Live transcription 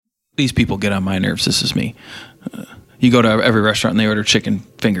these people get on my nerves. This is me. You go to every restaurant and they order chicken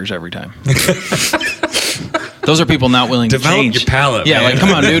fingers every time. Those are people not willing to change. Develop your palate. Yeah, man. like, come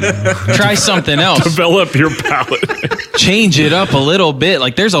on, dude. Try something else. Develop your palate. Change it up a little bit.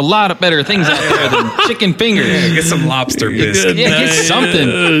 Like, there's a lot of better things out there than chicken fingers. Get some lobster biscuit. Yeah, get something.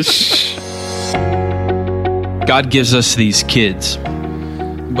 God gives us these kids,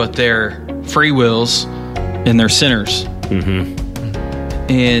 but they're free wills and they're sinners. Mm-hmm.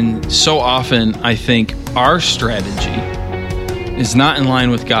 And so often, I think our strategy is not in line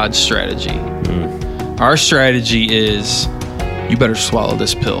with God's strategy. Our strategy is, you better swallow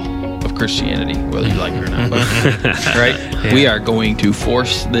this pill of Christianity, whether you like it or not. Right? Yeah. We are going to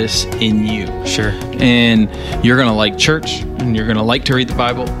force this in you. Sure. And you're going to like church, and you're going to like to read the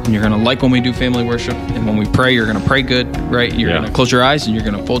Bible, and you're going to like when we do family worship, and when we pray, you're going to pray good, right? You're going to close your eyes, and you're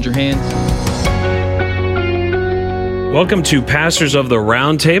going to fold your hands. Welcome to Pastors of the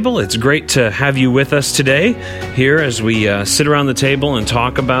Round Table. It's great to have you with us today here as we sit around the table and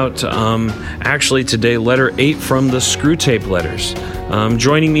talk about, actually today, letter 8 from the Screwtape Letters.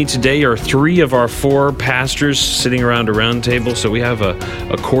 Joining me today are 3 of our 4 pastors sitting around a round table. So we have a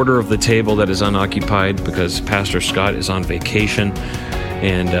quarter of the table that is unoccupied because Pastor Scott is on vacation,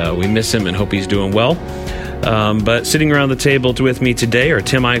 and we miss him and hope he's doing well. But sitting around the table with me today are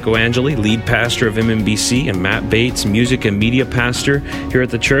Tim Icoangeli, lead pastor of MMBC, and Matt Bates, music and media pastor here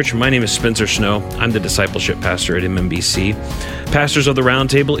at the church. My name is Spencer Snow. I'm the discipleship pastor at MMBC. Pastors of the Round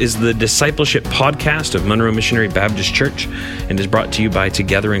Table is the discipleship podcast of Monroe Missionary Baptist Church and is brought to you by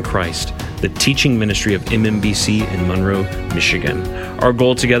Together in Christ, the teaching ministry of MMBC in Monroe, Michigan. Our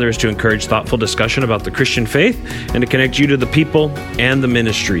goal together is to encourage thoughtful discussion about the Christian faith and to connect you to the people and the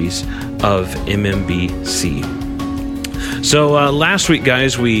ministries of MMBC. So last week,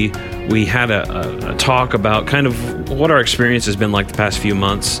 guys, we had a talk about kind of what our experience has been like the past few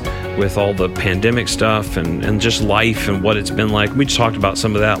months with all the pandemic stuff and just life and what it's been like. We just talked about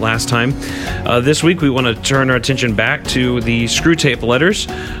some of that last time. This week, we want to turn our attention back to the Screwtape Letters,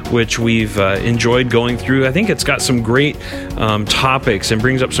 which we've enjoyed going through. I think it's got some great topics and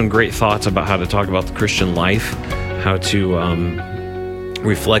brings up some great thoughts about how to talk about the Christian life, how to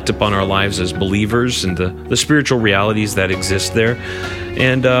reflect upon our lives as believers and the spiritual realities that exist there.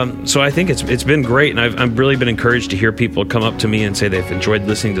 And so I think it's been great, and I've really been encouraged to hear people come up to me and say they've enjoyed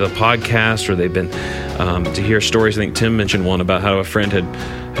listening to the podcast, or they've been to hear stories. I think Tim mentioned one about how a friend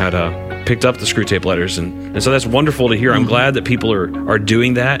had picked up the Screwtape Letters, and so that's wonderful to hear. I'm glad that people are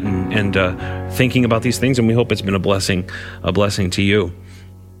doing that and thinking about these things, and we hope it's been a blessing to you.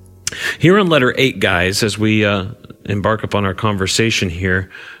 Here on letter 8, guys, as we embark upon our conversation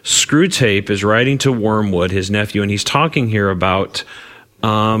here, Screwtape is writing to Wormwood, his nephew, and he's talking here about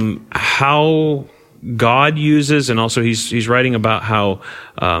how God uses, and also he's writing about how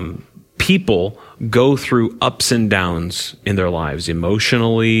people go through ups and downs in their lives,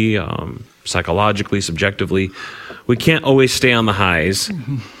 emotionally, psychologically, subjectively. We can't always stay on the highs.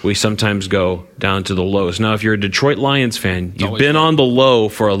 We sometimes go down to the lows. Now, if you're a Detroit Lions fan, you've been on the low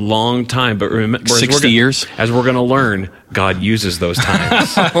for a long time, but remember, 60 years. As we're going to learn, God uses those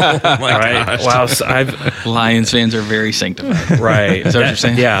times. Oh my gosh. Wow. So Lions fans are very sanctified. Right. Is that what you're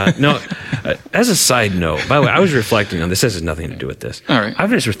saying? Yeah. No. As a side note, by the way, I was reflecting on this. This has nothing to do with this. All right. I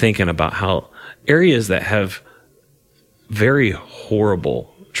was just thinking about how areas that have very horrible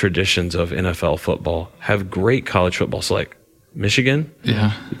traditions of NFL football have great college football. So like Michigan,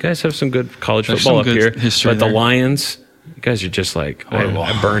 yeah, you guys have some good college There's football up some good here. history But the there. Lions, you guys are just like,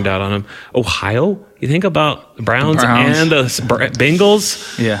 I burned out on them. Ohio, you think about the Browns and the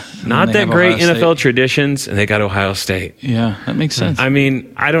Bengals. Yeah. Not They that have great Ohio NFL State. traditions, and they got Ohio State. Yeah, that makes sense. I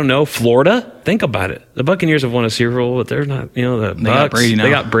mean, I don't know. Florida, think about it. The Buccaneers have won a Super Bowl, but they're not, the Bucs. got Brady now. They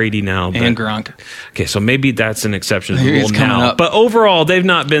got Brady now. And Gronk. Okay, so maybe that's an exception to the He's rule coming now. up. But overall, they've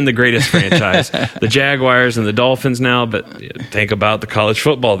not been the greatest franchise. The Jaguars and the Dolphins now, but think about the college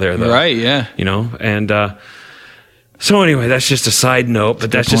football there, though. Right, yeah. And so anyway, that's just a side note, but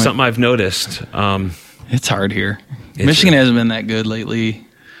that's just point. something I've noticed. It's hard here. Michigan hasn't been that good lately.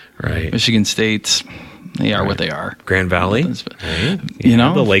 Right. Michigan State's, they are what they are. Grand Valley. You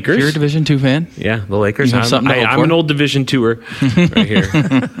know, the Lakers. If you're a Division II fan. Yeah, the Lakers. You have something to hope I'm for. an old Division IIer right here.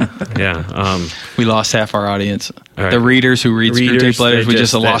 Yeah. We lost half our audience. All right. The readers who read Screwtape Letters, we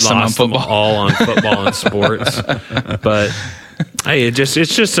just lost them on football. All on football and sports. But hey, it's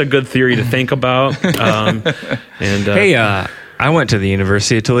just a good theory to think about. Hey, I went to the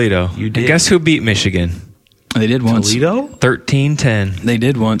University of Toledo. You did? And guess who beat Michigan? They did once. Toledo? 13-10. They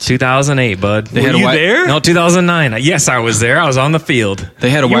did once. 2008, bud. They had Were a you wide, there? No, 2009. Yes, I was there. I was on the field. They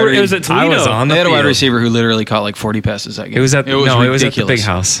had a You wide. were- it was at I Toledo. was on the They had a field. wide receiver who literally caught like 40 passes that game. It was at no, it was at the big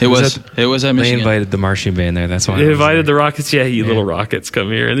house. It was at They Michigan. invited the marching band there. That's why They invited the Rockets. Yeah, you little Rockets, come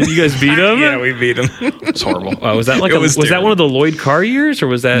here. And then you guys beat them? Yeah, we beat them. It's horrible. Wow, was that like It was that terrible. one of the Lloyd Carr years, or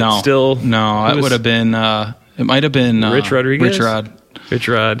was that No, still? no. It It was would have been. It might have been Rich Rodriguez? Rich Rod. Rich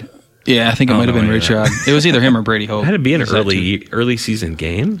Rod. Yeah, I think it might have no, been yeah. Rich Rod. It was either him or Brady Hope. Had to be an It was that early season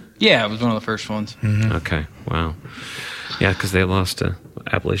game. two. Yeah, it was one of the first ones. Okay, wow. Yeah, because they lost to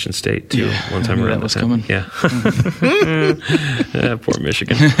Appalachian State too Yeah, one I time knew around that was time. coming. Yeah, poor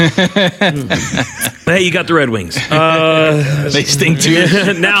Michigan. Hey, you got the Red Wings. They stink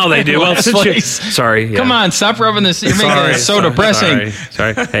too. Now they do. Well, Last since you, place. sorry. Yeah. Come on, stop rubbing this. You're making it so depressing.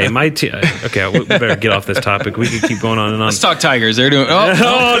 Sorry. Hey, my team. Okay, we better get off this topic. We could keep going on and on. Let's talk Tigers. They're doing.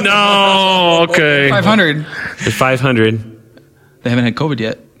 Oh no! Okay, 500. It's 500. They haven't had COVID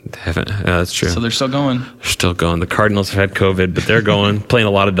yet, They haven't. That's true. so they're still going. They're still going. The Cardinals have had COVID, but they're going, playing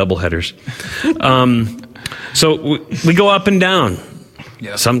a lot of doubleheaders. So we go up and down.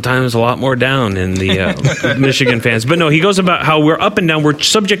 Yeah. Sometimes a lot more down in the Michigan fans. But no, he goes about how we're up and down. We're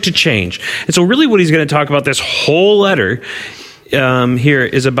subject to change. And so really what he's going to talk about this whole letter here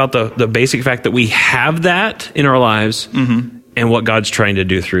is about the basic fact that we have that in our lives and what God's trying to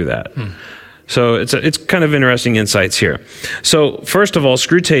do through that. So it's kind of interesting insights here. So first of all,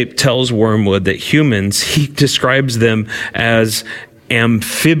 Screwtape tells Wormwood that humans, he describes them as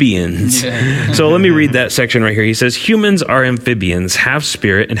amphibians. Yeah. So let me read that section right here. He says, humans are amphibians, half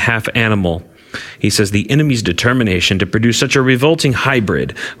spirit and half animal. He says the enemy's determination to produce such a revolting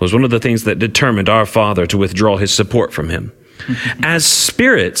hybrid was one of the things that determined our Father to withdraw his support from him. As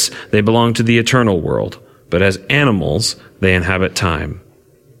spirits, they belong to the eternal world, but as animals, they inhabit time.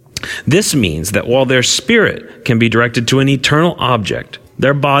 This means that while their spirit can be directed to an eternal object,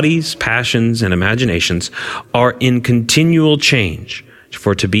 their bodies, passions, and imaginations are in continual change.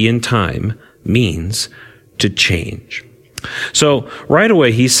 For to be in time means to change. So right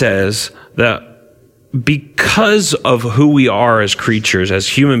away he says that because of who we are as creatures, as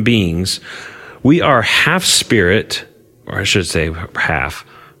human beings, we are half spirit, or I should say half.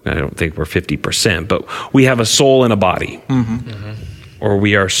 I don't think we're 50%, but we have a soul and a body. Or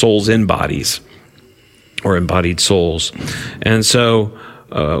we are souls in bodies, or embodied souls. And so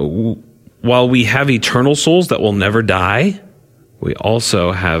while we have eternal souls that will never die, we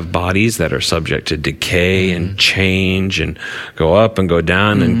also have bodies that are subject to decay and change and go up and go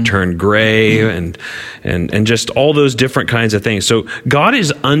down and turn gray and just all those different kinds of things. So God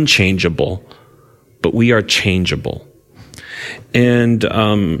is unchangeable, but we are changeable. And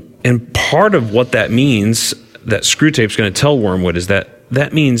part of what that means that Screwtape's going to tell Wormwood is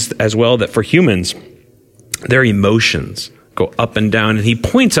that means as well that for humans, their emotions go up and down. And he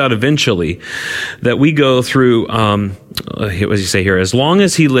points out eventually that we go through, what does he say here? As long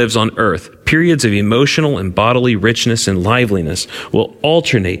as he lives on earth, periods of emotional and bodily richness and liveliness will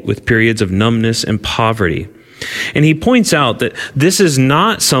alternate with periods of numbness and poverty. And he points out that this is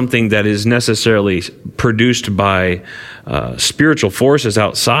not something that is necessarily produced by spiritual forces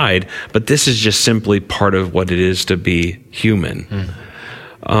outside, but this is just simply part of what it is to be human.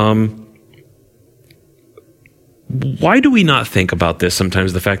 Why do we not think about this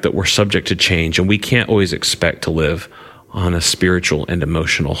sometimes, the fact that we're subject to change and we can't always expect to live on a spiritual and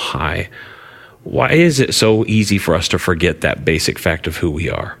emotional high? Why is it so easy for us to forget that basic fact of who we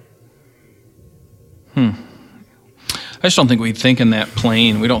are? I just don't think we think in that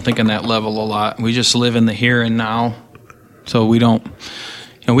plane. We don't think in that level a lot. We just live in the here and now. So we don't,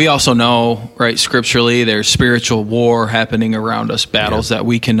 and we also know, right, scripturally, there's spiritual war happening around us, battles that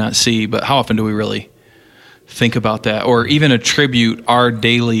we cannot see. But how often do we really think about that or even attribute our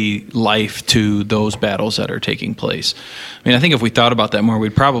daily life to those battles that are taking place? I mean, I think if we thought about that more,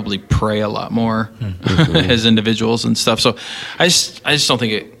 we'd probably pray a lot more as individuals and stuff. So I just don't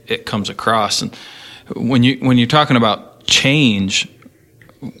think it comes across. And when you're talking about change,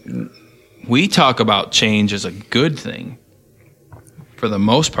 we talk about change as a good thing for the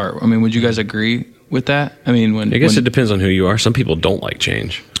most part. I mean, would you guys agree with that? I mean, I guess it depends on who you are. Some people don't like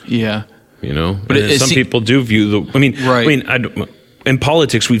change. Yeah. You know, but some people do view in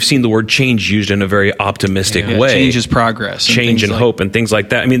politics, we've seen the word change used in a very optimistic way. Change is progress. Change and hope and things like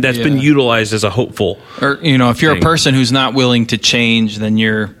that. I mean, that's been utilized as a hopeful. Or, if you're a person who's not willing to change, then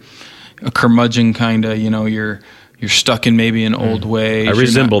you're a curmudgeon kind of, you're stuck in maybe an old way. I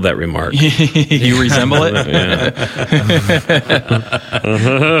resemble that remark. You resemble it?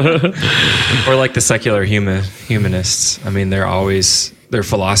 Or like the secular humanists. I mean, their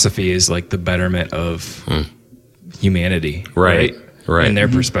philosophy is like the betterment of humanity. Right. In their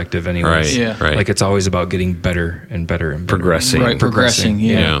perspective anyways. Right. Yeah. Right. Like it's always about getting better and better and better. Progressing. Right, progressing.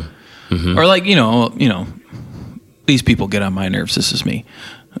 Yeah. Or like, you know, these people get on my nerves. This is me.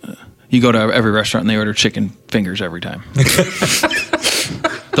 You go to every restaurant and they order chicken fingers every time.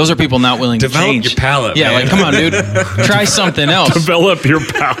 Those are people not willing Develop to change. your palate, Yeah, man. like, come on, dude. Try something else. Develop your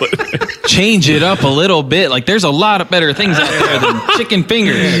palate. Change it up a little bit. Like, there's a lot of better things out there than chicken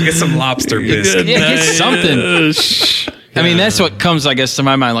fingers. Get some lobster biscuit. Yeah, get something. I mean, that's what comes, I guess, to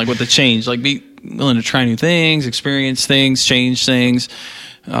my mind, like with the change. Like, be willing to try new things, experience things, change things.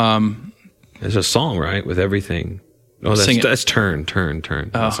 There's a song, right, with everything. Oh, that's turn.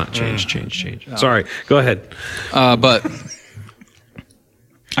 That's not change. Sorry, go ahead. But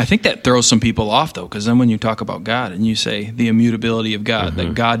I think that throws some people off, though, because then when you talk about God and you say the immutability of God,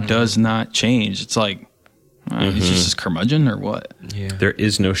 that God does not change, it's like, he's just this curmudgeon or what? Yeah. There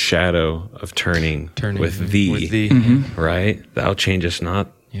is no shadow of turning with thee. Right? Thou changest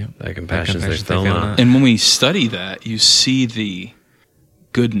not. Yep. Thy compassions they compassions fail they fail not. not. And when we study that, you see the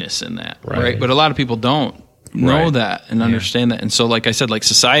goodness in that, right? But a lot of people don't know that and understand that. And so, like I said, like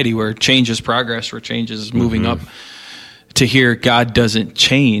society, where change is progress, where change is moving up, to hear God doesn't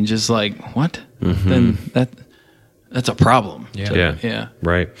change is like, what? Then that's a problem. Yeah.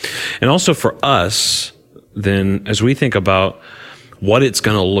 Right. And also for us, then, as we think about what it's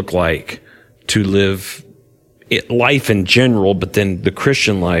going to look like to live life in general, but then the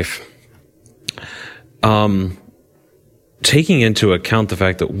Christian life, taking into account the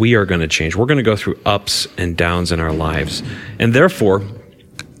fact that we are going to change, we're going to go through ups and downs in our lives. And therefore,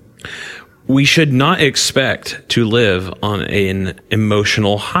 we should not expect to live on an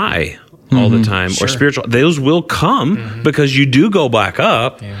emotional high all the time or spiritual. Those will come because you do go back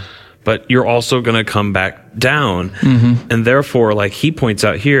up, but you're also going to come back down. And therefore, like he points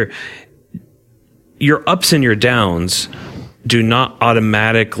out here, your ups and your downs do not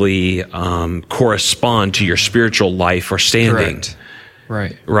automatically correspond to your spiritual life or standing.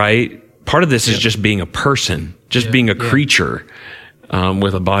 Correct. Right? Part of this is just being a person, just being a creature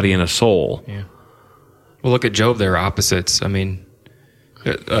with a body and a soul. Yeah. Well, look at Job. They're opposites. I mean,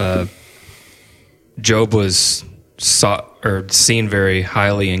 Job was seen very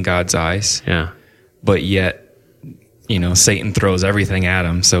highly in God's eyes. Yeah. But yet, Satan throws everything at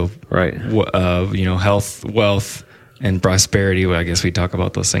him. So, health, wealth, and prosperity, well, I guess we talk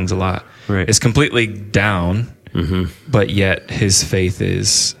about those things a lot, is completely down, but yet his faith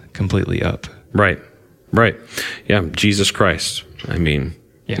is completely up. Right. Yeah, Jesus Christ. I mean,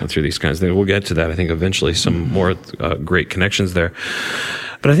 through these kinds of things. We'll get to that, I think, eventually, some more great connections there.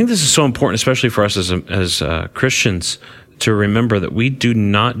 But I think this is so important, especially for us as Christians, to remember that we do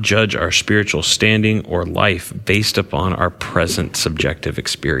not judge our spiritual standing or life based upon our present subjective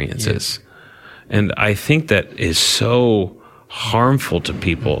experiences. And I think that is so harmful to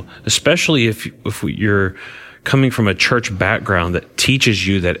people, especially if you're coming from a church background that teaches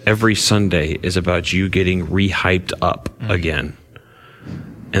you that every Sunday is about you getting rehyped up again.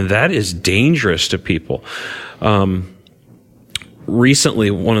 And that is dangerous to people.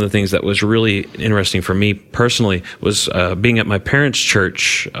 Recently, one of the things that was really interesting for me personally was being at my parents'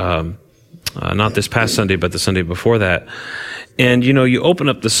 church, not this past Sunday, but the Sunday before that. And, you open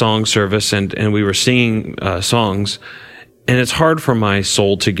up the song service and we were singing songs, and it's hard for my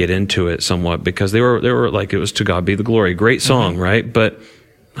soul to get into it somewhat because they were like, it was To God Be the Glory. Great song, right? But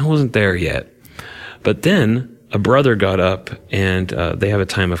I wasn't there yet. But then a brother got up and they have a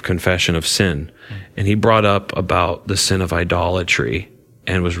time of confession of sin. And he brought up about the sin of idolatry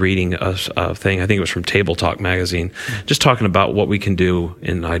and was reading a thing, I think it was from Table Talk magazine, just talking about what we can do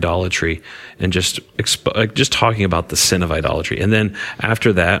in idolatry and just talking about the sin of idolatry. And then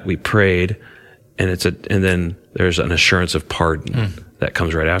after that, we prayed, and then there's an assurance of pardon that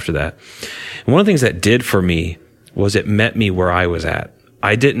comes right after that. And one of the things that did for me was it met me where I was at.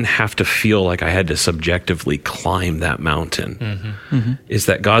 I didn't have to feel like I had to subjectively climb that mountain. Is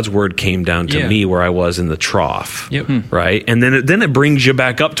that God's word came down to me where I was in the trough, right? And then it brings you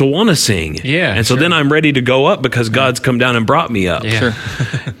back up to want to sing. And so then I'm ready to go up because God's come down and brought me up.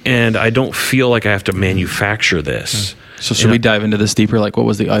 And I don't feel like I have to manufacture this. So should we dive into this deeper? Like, what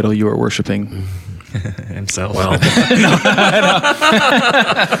was the idol you were worshiping? Himself. Well, no,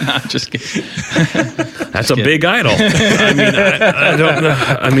 just kidding. That's a big idol. I mean, I don't know.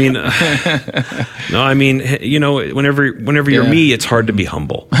 I mean, whenever you're me, it's hard to be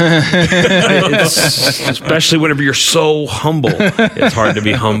humble. Especially whenever you're so humble, it's hard to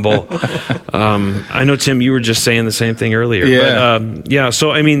be humble. I know, Tim, you were just saying the same thing earlier. But,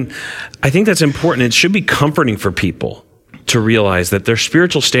 so, I mean, I think that's important. It should be comforting for people to realize that their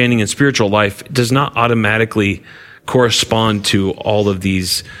spiritual standing and spiritual life does not automatically correspond to all of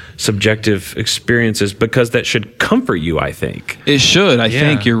these subjective experiences, because that should comfort you, I think. It should. I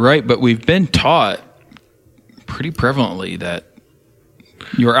think you're right, but we've been taught pretty prevalently that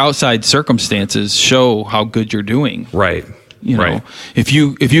your outside circumstances show how good you're doing. Right. You know, if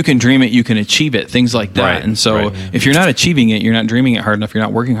you can dream it, you can achieve it, things like that. Right. And so if you're not achieving it, you're not dreaming it hard enough, you're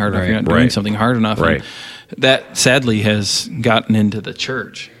not working hard enough, you're not doing something hard enough. Right. And that sadly has gotten into the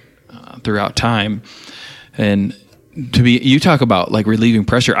church throughout time. And you talk about like relieving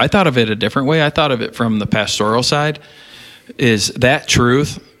pressure. I thought of it a different way. I thought of it from the pastoral side, is that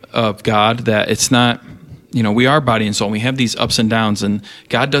truth of God, that it's not, we are body and soul. We have these ups and downs, and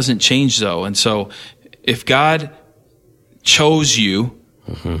God doesn't change though. And so if God chose you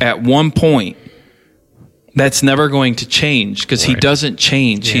at one point, that's never going to change, because he doesn't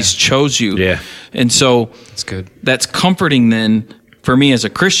change. He's chose you. Yeah. And so that's good. That's comforting then for me as a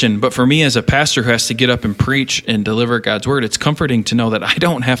Christian, but for me as a pastor who has to get up and preach and deliver God's word, it's comforting to know that I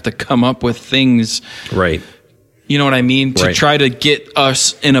don't have to come up with things. Right. You know what I mean? To try to get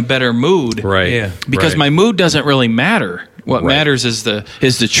us in a better mood. Right. Yeah. Because my mood doesn't really matter. What matters is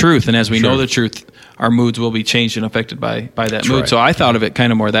the truth. And as we know the truth, our moods will be changed and affected by that mood. Right. So I thought of it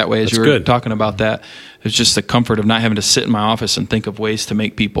kind of more that way as you were talking about that. It's just the comfort of not having to sit in my office and think of ways to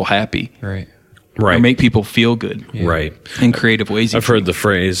make people happy. Right. Or make people feel good. Yeah. Right. In creative ways. I've heard the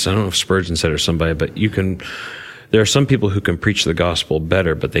phrase, I don't know if Spurgeon said it or somebody, but there are some people who can preach the gospel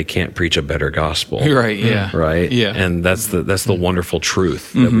better, but they can't preach a better gospel. Right, yeah. Right? Yeah. And that's the wonderful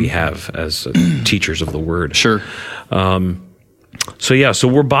truth that we have as teachers of the word. Sure. So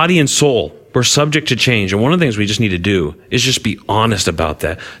we're body and soul. We're subject to change. And one of the things we just need to do is just be honest about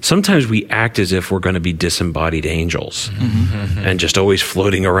that. Sometimes we act as if we're going to be disembodied angels and just always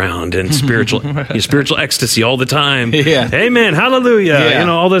floating around in spiritual ecstasy all the time. Yeah. Amen. Hallelujah. Yeah.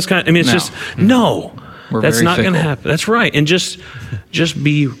 All this kind. I mean, it's just, no. We're that's not going to fickle. happen. That's right. And just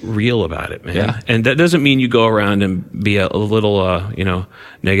be real about it, man. Yeah. And that doesn't mean you go around and be a little,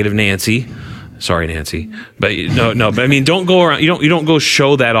 negative Nancy. Sorry, Nancy, but no. But I mean, don't go around. You don't go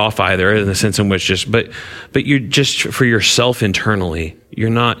show that off either, in the sense in which but you're just for yourself internally. You're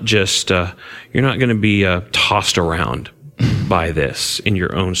not just you're not going to be tossed around by this in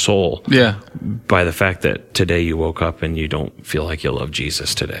your own soul. Yeah. By the fact that today you woke up and you don't feel like you love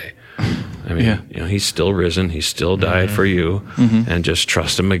Jesus today. I mean, he's still risen. He's still died for you, and just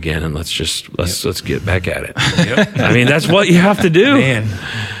trust him again. And let's get back at it. Yep. I mean, that's what you have to do. Man.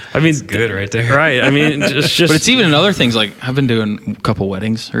 I mean, it's good right there. Right. I mean, just but it's even in other things. Like I've been doing a couple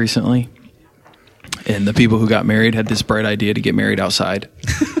weddings recently, and the people who got married had this bright idea to get married outside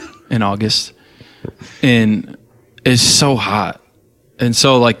in August, and it's so hot. And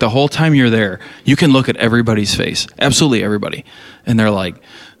so like the whole time you're there, you can look at everybody's face, absolutely everybody. And they're like,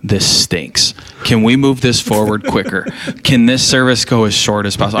 this stinks. Can we move this forward quicker? Can this service go as short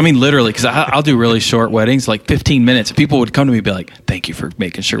as possible? I mean, literally, because I'll do really short weddings, like 15 minutes. People would come to me and be like, thank you for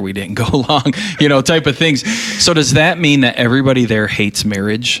making sure we didn't go long, type of things. So does that mean that everybody there hates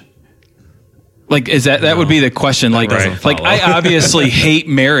marriage? Like, is that would be the question. Like I obviously hate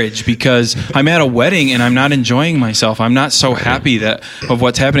marriage because I'm at a wedding and I'm not enjoying myself. I'm not so happy of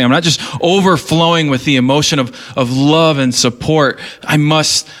what's happening. I'm not just overflowing with the emotion of love and support. I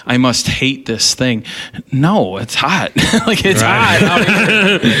must hate this thing. No, it's hot. Like it's hot out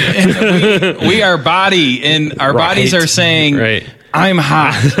here. And we are body, and our bodies are saying, I'm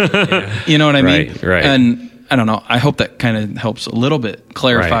hot. You know what I mean? Right. And I don't know. I hope that kind of helps a little bit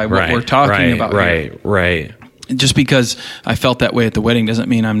clarify what we're talking about here. Right. Just because I felt that way at the wedding doesn't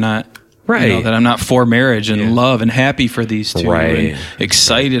mean I'm not, that I'm not for marriage and love and happy for these two and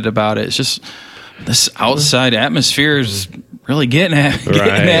excited about it. It's just this outside atmosphere is really getting at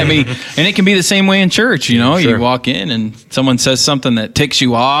me. And it can be the same way in church. You walk in and someone says something that ticks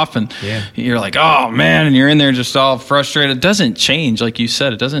you off and you're like, oh man, and you're in there just all frustrated. It doesn't change. Like you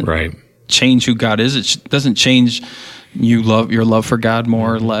said, it doesn't change who God is. It doesn't change your love for God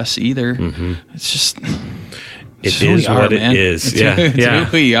more or less either. It's just it is what it is. It's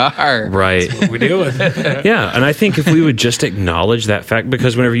who we are. Right. That's what we deal with. And I think if we would just acknowledge that fact,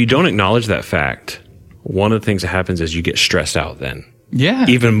 because whenever you don't acknowledge that fact, one of the things that happens is you get stressed out then. Yeah.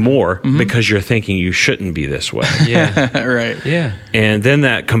 Even more because you're thinking you shouldn't be this way. Yeah. Right. Yeah. And then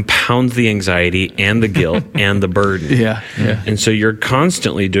that compounds the anxiety and the guilt and the burden. Yeah. And so you're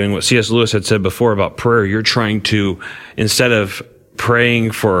constantly doing what C.S. Lewis had said before about prayer. You're trying to, instead of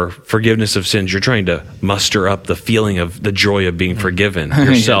praying for forgiveness of sins, you're trying to muster up the feeling of the joy of being forgiven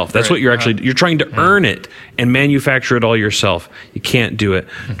yourself. That's what you're actually, you're trying to earn it and manufacture it all yourself. You can't do it.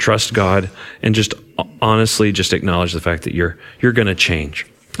 Trust God and just honestly just acknowledge the fact that you're going to change.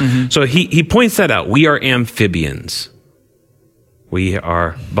 So he points that out. We are amphibians. We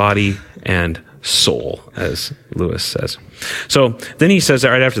are body and soul, as Lewis says. So then he says that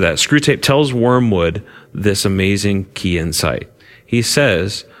right after that, Screwtape tells Wormwood this amazing key insight. He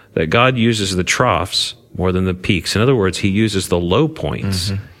says that God uses the troughs more than the peaks. In other words, he uses the low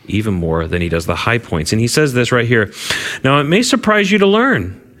points even more than he does the high points. And he says this right here. Now, it may surprise you to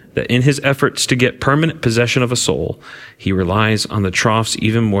learn that in his efforts to get permanent possession of a soul, he relies on the troughs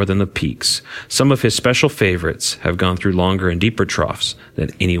even more than the peaks. Some of his special favorites have gone through longer and deeper troughs than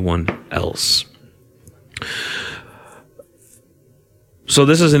anyone else. So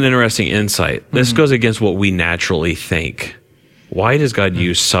this is an interesting insight. This goes against what we naturally think. Why does God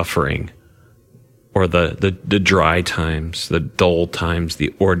use suffering, or the dry times, the dull times,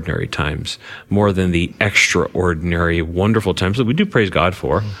 the ordinary times, more than the extraordinary, wonderful times that we do praise God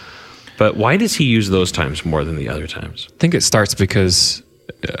for? But why does he use those times more than the other times? I think it starts because,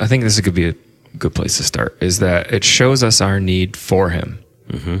 I think this could be a good place to start, is that it shows us our need for him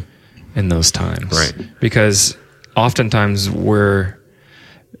in those times. Right. Because oftentimes we're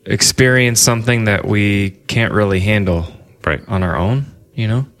experience something that we can't really handle on our own, you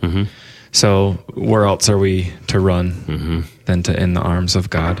know? So where else are we to run than to in the arms of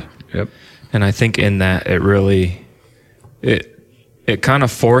God? Yep. And I think in that it really, it kind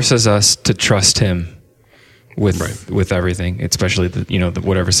of forces us to trust him with everything, especially the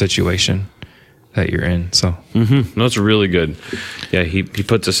whatever situation that you're in. So no, that's really good. Yeah, he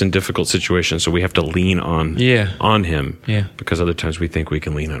puts us in difficult situations, so we have to lean on him. Yeah. Because other times we think we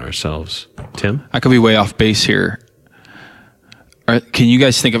can lean on ourselves. Tim? I could be way off base here. Can you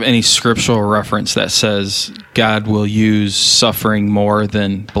guys think of any scriptural reference that says God will use suffering more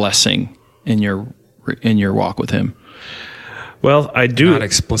than blessing in your walk with him? Well, I do. Not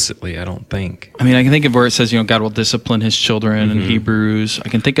explicitly, I don't think. I mean, I can think of where it says, God will discipline his children in Hebrews. I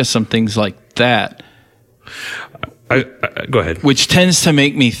can think of some things like that. Go ahead. Which tends to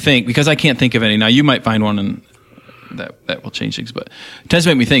make me think, because I can't think of any. Now, you might find one that will change things, but it tends to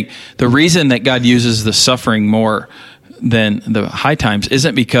make me think the reason that God uses the suffering more than the high times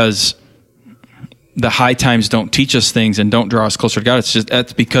isn't because the high times don't teach us things and don't draw us closer to God.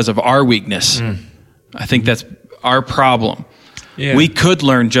 That's because of our weakness. I think that's our problem. Yeah. We could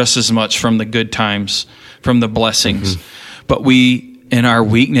learn just as much from the good times, from the blessings, but we, in our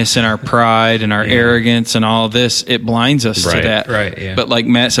weakness and our pride and our arrogance and all of this, it blinds us to that. Right. Yeah. But like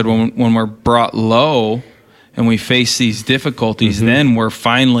Matt said, when we're brought low and we face these difficulties, then we're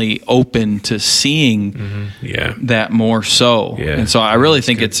finally open to seeing that more so. Yeah. And so I really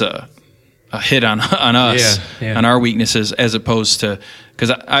think it's a hit on us, on our weaknesses, as opposed to, because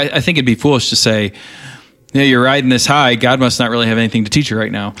I think it'd be foolish to say, you're riding this high, God must not really have anything to teach you right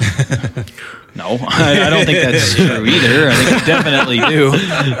now. No, I don't think that's true either. I think you definitely do.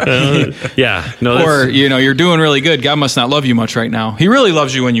 Or, you're doing really good, God must not love you much right now. He really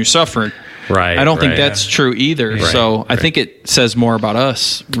loves you when you're suffering. Right. I don't think that's true either. Right, so I think it says more about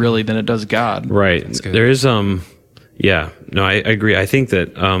us really than it does God. Right. There is I agree. I think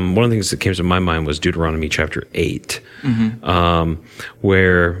that one of the things that came to my mind was Deuteronomy chapter 8,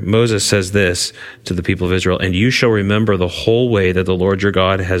 where Moses says this to the people of Israel, "And you shall remember the whole way that the Lord your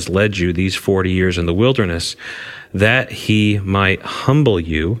God has led you these 40 years in the wilderness, that he might humble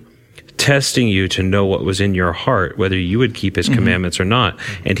you, testing you to know what was in your heart, whether you would keep his commandments or not.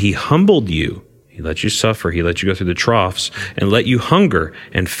 And he humbled you. He let you suffer. He let you go through the troughs and let you hunger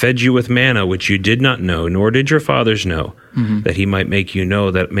and fed you with manna, which you did not know, nor did your fathers know, that he might make you know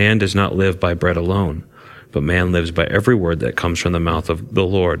that man does not live by bread alone, but man lives by every word that comes from the mouth of the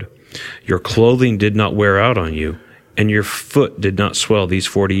Lord. Your clothing did not wear out on you, and your foot did not swell these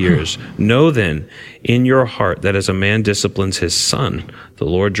 40 years. Know then in your heart that as a man disciplines his son, the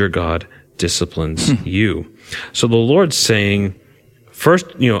Lord your God disciplines you." So the Lord's saying, first,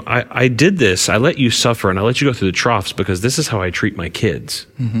 I did this. I let you suffer and I let you go through the troughs because this is how I treat my kids.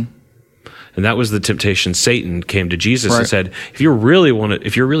 And that was the temptation. Satan came to Jesus and said, if you're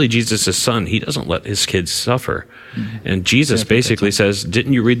really Jesus' son, he doesn't let his kids suffer. And Jesus basically says,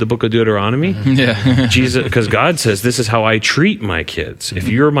 didn't you read the book of Deuteronomy? Jesus, because God says, this is how I treat my kids. If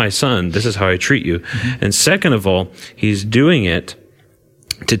you're my son, this is how I treat you. And second of all, he's doing it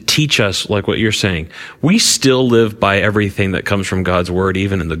to teach us, like what you're saying. We still live by everything that comes from God's word,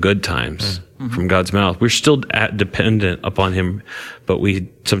 even in the good times, from God's mouth. We're still dependent upon him, but we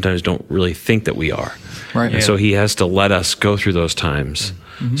sometimes don't really think that we are. Right. And so he has to let us go through those times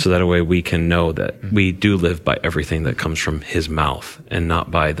so that way we can know that we do live by everything that comes from his mouth and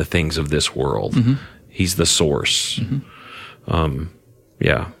not by the things of this world. He's the source.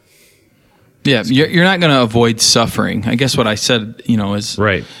 Yeah, you're not going to avoid suffering. I guess what I said, is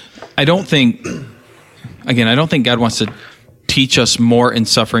right. I don't think God wants to teach us more in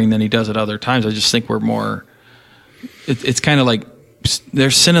suffering than he does at other times. I just think we're more, it's kind of like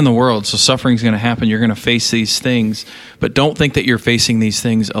there's sin in the world, so suffering's going to happen. You're going to face these things, but don't think that you're facing these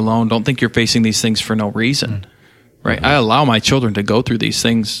things alone. Don't think you're facing these things for no reason, right? Mm-hmm. I allow my children to go through these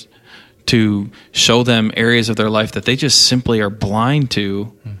things to show them areas of their life that they just simply are blind to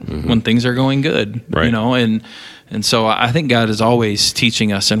when things are going good, right. And so I think God is always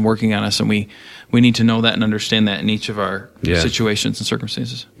teaching us and working on us, and we need to know that and understand that in each of our situations and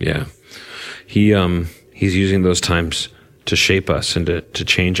circumstances. Yeah. He's using those times to shape us and to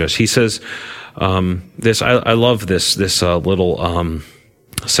change us. He says this. I love this little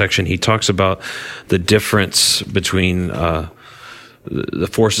section. He talks about the difference between the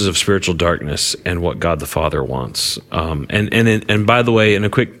forces of spiritual darkness and what God the Father wants. And by the way, in a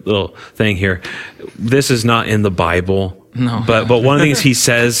quick little thing here, this is not in the Bible. No. But one of the things he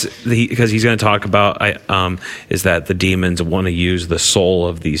says, because he's going to talk about, is that the demons want to use the soul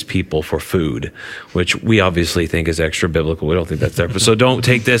of these people for food, which we obviously think is extra biblical. We don't think that's there. So don't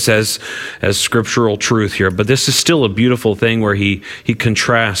take this as scriptural truth here. But this is still a beautiful thing where he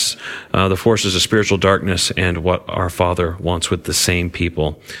contrasts the forces of spiritual darkness and what our Father wants with the same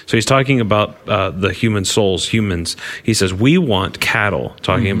people. So he's talking about the human souls, humans. He says, we want cattle,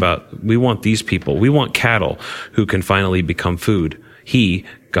 talking about, we want these people. We want cattle who can finally become food. He,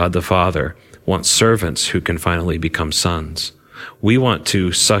 God the Father, wants servants who can finally become sons. We want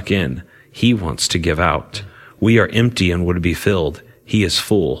to suck in. He wants to give out. We are empty and would be filled. He is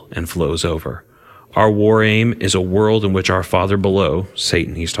full and flows over. Our war aim is a world in which our Father below,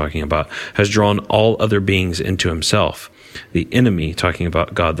 Satan he's talking about, has drawn all other beings into himself. The enemy, talking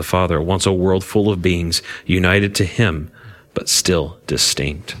about God the Father, wants a world full of beings united to him, but still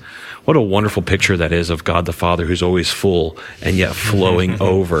distinct. What a wonderful picture that is of God the Father, who's always full and yet flowing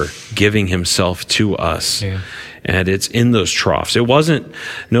over, giving himself to us. Yeah. And it's in those troughs. It wasn't,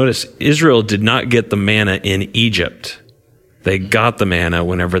 notice, Israel did not get the manna in Egypt. They got the manna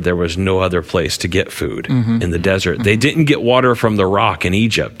whenever there was no other place to get food in the desert. They didn't get water from the rock in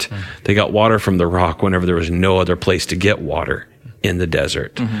Egypt. They got water from the rock whenever there was no other place to get water in the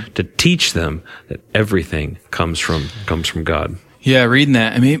desert, to teach them that everything comes from God. Yeah, reading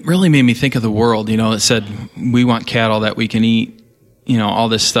that, it really made me think of the world. It said we want cattle that we can eat, all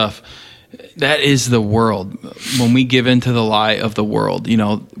this stuff. That is the world. When we give into the lie of the world,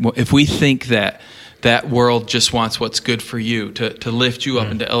 if we think that world just wants what's good for you, to lift you up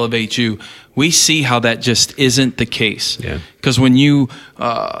and to elevate you, we see how that just isn't the case. Because when you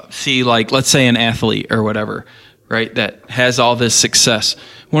see, like, let's say an athlete or whatever, right, that has all this success,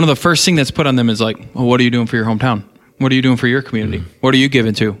 one of the first things that's put on them is like, well, what are you doing for your hometown? What are you doing for your community? What are you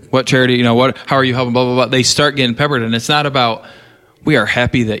giving to? What charity, how are you helping, blah, blah, blah. They start getting peppered, and it's not about, we are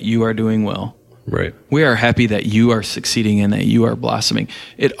happy that you are doing well. Right. We are happy that you are succeeding and that you are blossoming.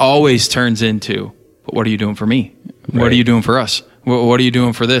 It always turns into, but what are you doing for me? Right. What are you doing for us? What are you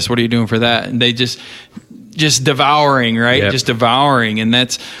doing for this? What are you doing for that? And they just devouring, right? Yep. Just devouring. And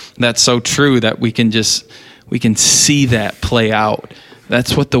that's so true that we can see that play out.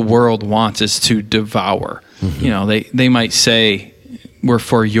 That's what the world wants, is to devour. They might say, we're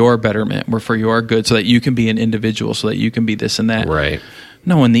for your betterment, we're for your good, so that you can be an individual, so that you can be this and that. Right.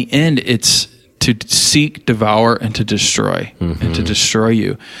 No, in the end, it's to seek, devour, and to destroy, and to destroy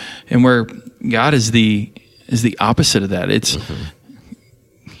you. And where God is the opposite of that. It's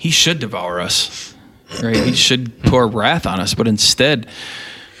he should devour us, right? He should pour wrath on us, but instead,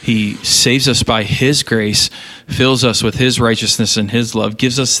 he saves us by his grace, fills us with his righteousness and his love,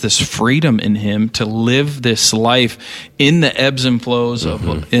 gives us this freedom in him to live this life in the ebbs and flows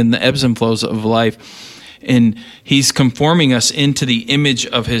of life. And he's conforming us into the image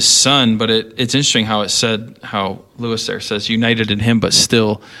of his son. But it's interesting how Lewis there says, united in him, but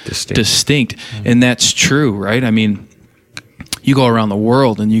still distinct. And that's true, right? You go around the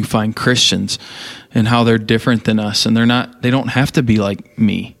world and you find Christians and how they're different than us, and they don't have to be like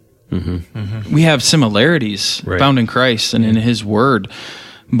me. We have similarities found in Christ and in his word,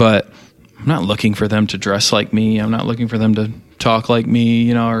 but I'm not looking for them to dress like me. I'm not looking for them to talk like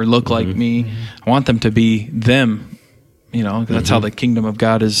me, or look like me. I want them to be them. That's how the kingdom of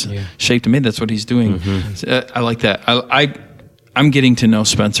God is shaped in me. That's what he's doing. So, I like that. I'm getting to know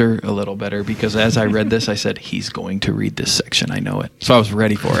Spencer a little better, because as I read this, I said, he's going to read this section. I know it. So I was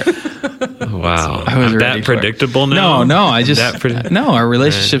ready for it. Wow. I was ready that predictable now? No, our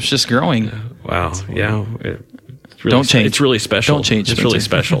relationship's just growing. Wow. Yeah. Don't change. It's really special. Don't change. It's really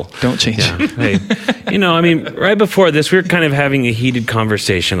special. Don't change. Yeah. Hey, right before this, we were kind of having a heated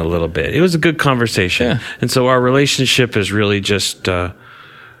conversation a little bit. It was a good conversation. Yeah. And so our relationship is really just,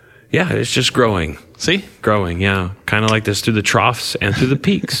 it's just growing. See? Growing, yeah. Kind of like this through the troughs and through the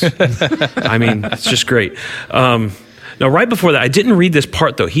peaks. I mean, it's just great. Now, right before that, I didn't read this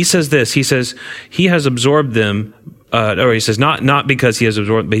part, though. He says this. He says, he has absorbed them. He says, not because he has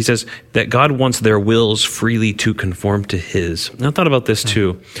absorbed, but he says that God wants their wills freely to conform to his. And I thought about this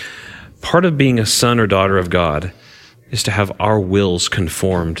too. Part of being a son or daughter of God is to have our wills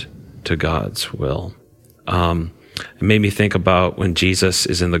conformed to God's will. It made me think about when Jesus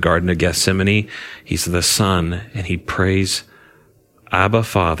is in the Garden of Gethsemane. He's the Son, and he prays, Abba,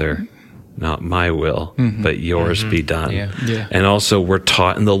 Father, not my will, but yours be done. Yeah. And also we're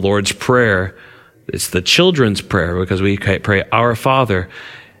taught in the Lord's Prayer, it's the children's prayer, because we pray, Our Father,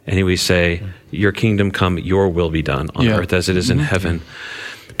 and we say, your kingdom come, your will be done on earth as it is in heaven.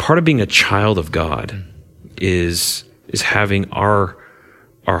 Part of being a child of God is having our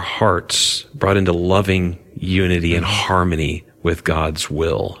hearts brought into loving unity and harmony with God's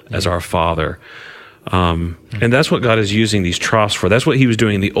will as our Father. And that's what God is using these troughs for. That's what he was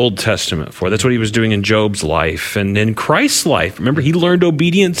doing in the Old Testament for. That's what he was doing in Job's life and in Christ's life. Remember, he learned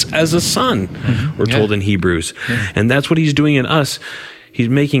obedience as a son, we're told in Hebrews. And that's what he's doing in us. He's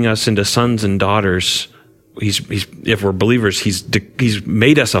making us into sons and daughters. He's if we're believers, he's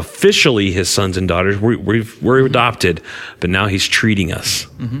made us officially his sons and daughters. We're adopted, but now he's treating us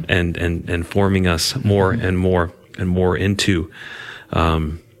and forming us more and more and more into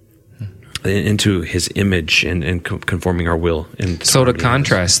his image and conforming our will. So to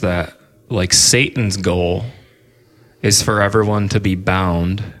contrast that, like Satan's goal is for everyone to be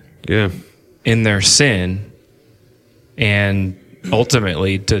bound in their sin and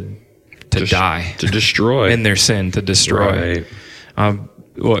ultimately to die. To destroy. In their sin, to destroy. Right. I'm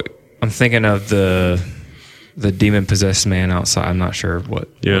thinking of the demon-possessed man outside. I'm not sure what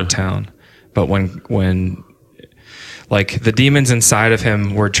town. But when like the demons inside of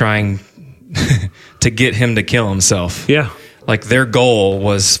him were trying to get him to kill himself. Yeah. Like their goal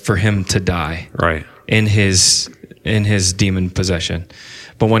was for him to die. Right. In his demon possession.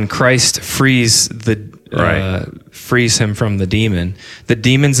 But when Christ frees him from the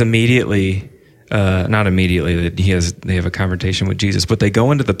demons immediately not immediately, they have a confrontation with Jesus, but they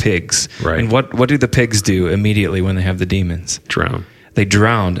go into the pigs. Right. And what do the pigs do immediately when they have the demons? Drown. They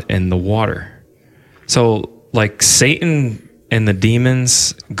drown in the water. So like Satan and the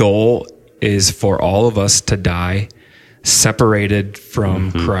demons' goal is for all of us to die separated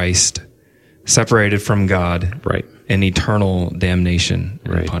from Christ, separated from God, right, in eternal damnation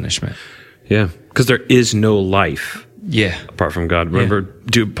and punishment. Yeah, because there is no life apart from God. Remember,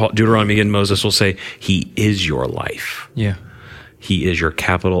 Deuteronomy and Moses will say, he is your life. Yeah. He is your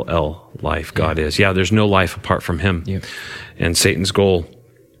capital L life. God is. Yeah, there's no life apart from him. Yeah. And Satan's goal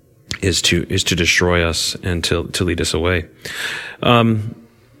is to destroy us and to lead us away.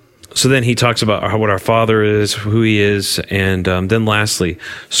 So then he talks about what our Father is, who he is, and then lastly,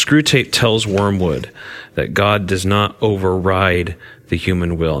 Screwtape tells Wormwood that God does not override the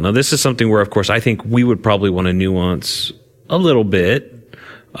human will. Now, this is something where, of course, I think we would probably want to nuance a little bit,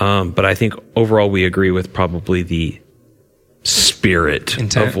 but I think overall we agree with probably the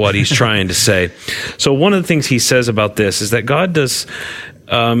spirit of what he's trying to say. So one of the things he says about this is that God does...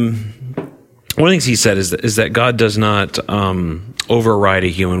 one of the things he said is that God does not override a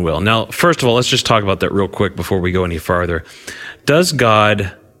human will. Now, first of all, let's just talk about that real quick before we go any farther. Does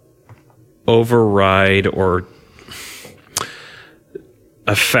God override or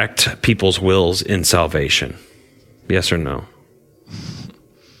affect people's wills in salvation? Yes or no?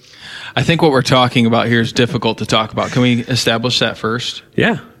 I think what we're talking about here is difficult to talk about. Can we establish that first?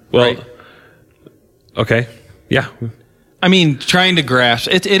 Yeah. Well, okay. Yeah. I mean, trying to grasp,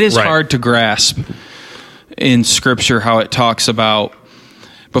 it is hard to grasp in Scripture how it talks about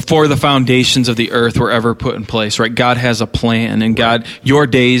before the foundations of the earth were ever put in place, right? God has a plan, and God, your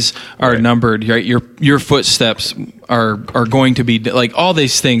days are numbered, right? Your footsteps are going to be, like, all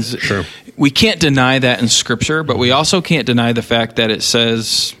these things. Sure. We can't deny that in Scripture, but we also can't deny the fact that it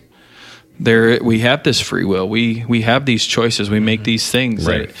says we have this free will. We have these choices. We make these things.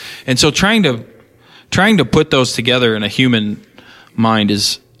 Right. And so trying to put those together in a human mind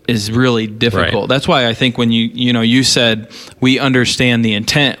is really difficult. Right. That's why I think when you said we understand the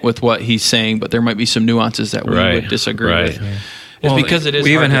intent with what he's saying, but there might be some nuances that we would disagree with. Yeah. It's because it is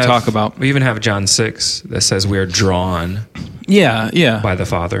hard to talk about. We even have John 6 that says we are drawn by the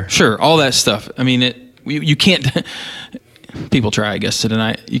Father. Sure, all that stuff. I mean, you can't... people try, I guess, to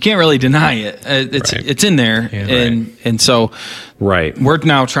deny it. You can't really deny it. It's in there, and so we're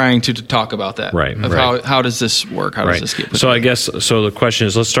now trying to talk about that. How does this work? How does this get? So I guess the question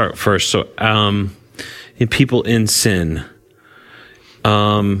is, let's start first. So in people in sin,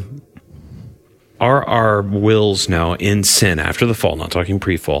 are our wills now in sin after the fall? Not talking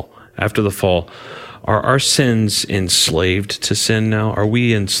pre-fall. After the fall, are our sins enslaved to sin now? Are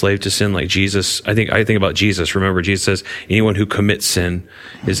we enslaved to sin like Jesus? I think about Jesus. Remember, Jesus says, anyone who commits sin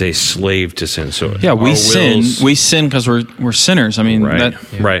is a slave to sin. So we sin. We sin because we're sinners. I mean,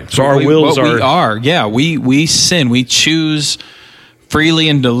 So our wills are. We sin. We choose freely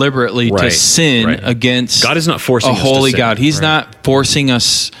and deliberately to sin against God. Is not forcing a holy us to sin. God. He's not forcing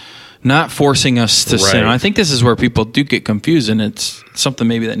us. Not forcing us to sin. And I think this is where people do get confused, and it's something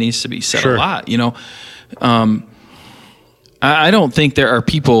maybe that needs to be said a lot. I don't think there are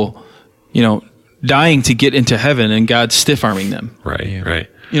people, dying to get into heaven and God stiff-arming them. Right. You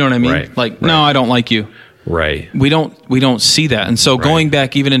know what I mean? No, I don't like you. Right. We don't see that. And so going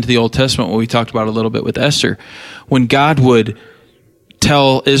back even into the Old Testament, what we talked about a little bit with Esther, when God would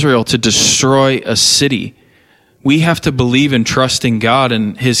tell Israel to destroy a city, we have to believe and trust in God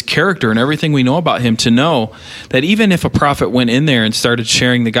and his character and everything we know about him to know that even if a prophet went in there and started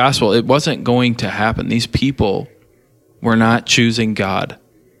sharing the gospel, it wasn't going to happen. These people were not choosing God.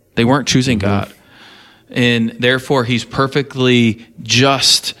 They weren't choosing God. And therefore, he's perfectly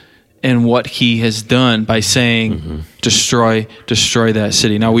just in what he has done by saying, destroy that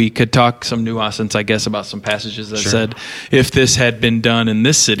city. Now, we could talk some nuances, I guess, about some passages that said, if this had been done in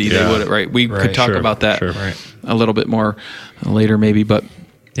this city, they would have, We could talk about that a little bit more later, maybe. But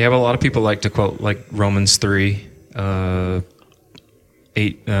a lot of people like to quote like Romans 3, 11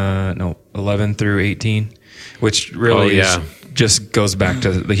 through 18, which really just goes back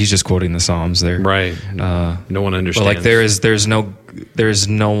to, he's just quoting the Psalms there. Right. No one understands. But there's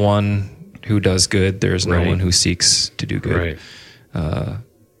no one who does good. There's no one who seeks to do good. Right.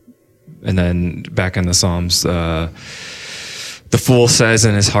 And then back in the Psalms, the fool says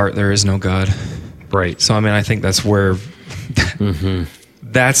in his heart, there is no God. Right. So, I think that's where,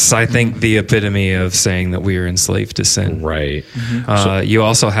 that's, I think, the epitome of saying that we are enslaved to sin. Right. You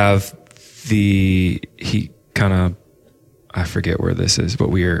also have I forget where this is, but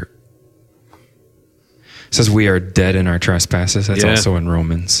it says we are dead in our trespasses. That's also in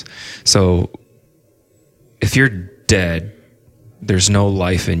Romans. So if you're dead, there's no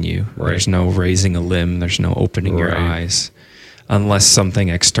life in you. Right. There's no raising a limb. There's no opening your eyes unless something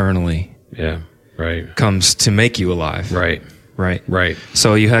externally comes to make you alive. Right.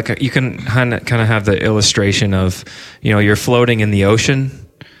 So you can kind of have the illustration of, you're floating in the ocean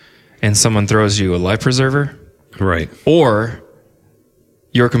and someone throws you a life preserver. Right. Or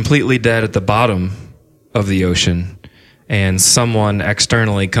you're completely dead at the bottom of the ocean and someone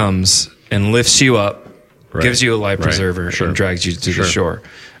externally comes and lifts you up, gives you a life preserver, and drags you to the shore.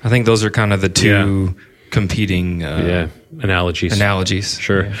 I think those are kind of the two competing analogies.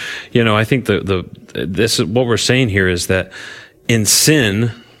 Sure. Yeah. I think this is what we're saying here is that in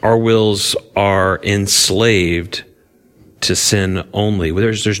sin, our wills are enslaved to sin only.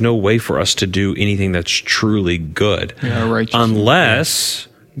 There's no way for us to do anything that's truly good unless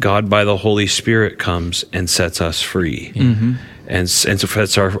God by the Holy Spirit comes and sets us free. And so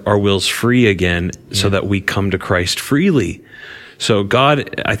sets our wills free again so that we come to Christ freely. So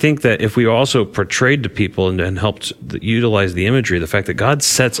God, I think that if we also portrayed to people and helped utilize the imagery, the fact that God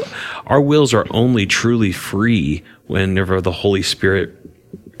sets our wills are only truly free whenever the Holy Spirit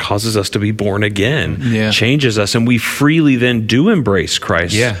causes us to be born again, changes us, and we freely then do embrace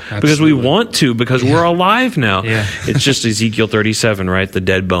Christ because we want to, because we're alive now. It's just Ezekiel 37, right? The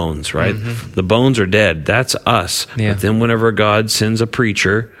dead bones, right? The bones are dead. That's us. But then whenever God sends a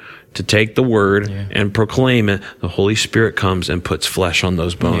preacher to take the word and proclaim it, the Holy Spirit comes and puts flesh on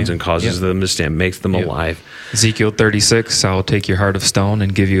those bones and causes them to stand, makes them alive. Ezekiel 36, I will take your heart of stone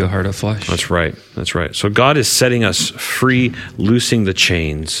and give you a heart of flesh. That's right. So God is setting us free, loosing the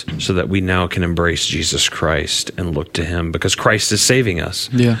chains so that we now can embrace Jesus Christ and look to him because Christ is saving us.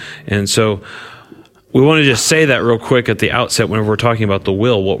 And so we want to just say that real quick at the outset whenever we're talking about the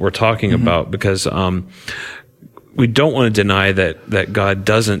will, what we're talking about, because we don't want to deny that God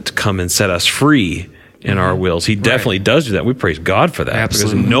doesn't come and set us free in our wills. He definitely does do that. We praise God for that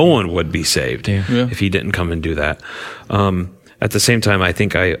because no one would be saved if he didn't come and do that. At the same time, I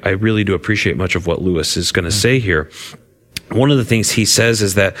think I really do appreciate much of what Lewis is going to say here. One of the things he says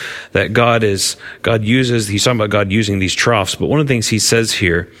is that he's talking about God using these troughs, but one of the things he says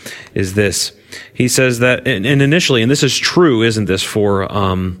here is this. He says that, and initially, and this is true, isn't this, for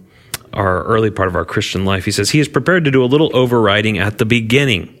our early part of our Christian life. He says, he is prepared to do a little overriding at the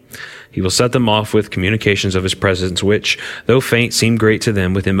beginning. He will set them off with communications of his presence, which, though faint, seem great to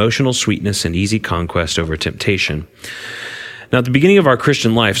them, with emotional sweetness and easy conquest over temptation. Now, at the beginning of our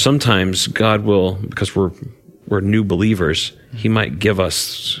Christian life, sometimes God will, because we're new believers, he might give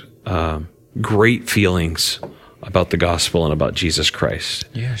us great feelings about the gospel and about Jesus Christ.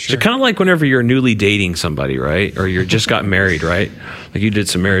 Yeah, sure. So kind of like whenever you're newly dating somebody, right? Or you're just got married, right? Like you did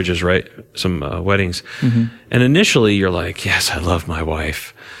some marriages, right? Some weddings. Mm-hmm. And initially you're like, yes, I love my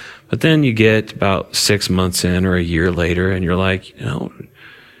wife. But then you get about 6 months in or a year later and you're like,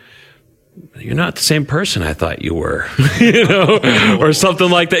 you're not the same person I thought you were, or something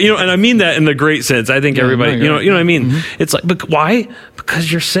like that, and I mean that in the great sense. I think everybody, you know what I mean? Mm-hmm. It's like, but why?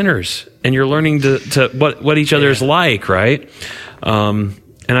 Because you're sinners and you're learning to what each other is like, right? And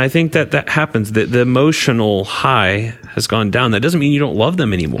I think that happens. The emotional high has gone down. That doesn't mean you don't love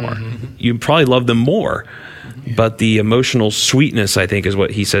them anymore. Mm-hmm. You probably love them more. Yeah. But the emotional sweetness, I think, is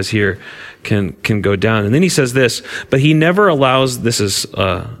what he says here, can go down. And then he says this, but he never allows, this is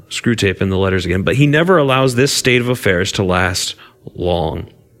screw tape in the letters again, but he never allows this state of affairs to last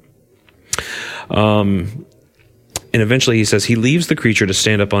long. And eventually he says, he leaves the creature to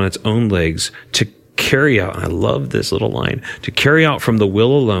stand up on its own legs, to carry out, and I love this little line, to carry out from the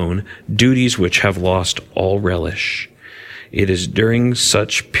will alone duties which have lost all relish. It is during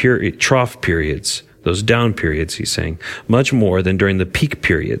such trough periods, those down periods, he's saying, much more than during the peak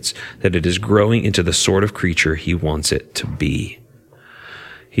periods, that it is growing into the sort of creature he wants it to be.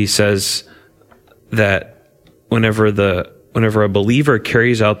 He says that whenever a believer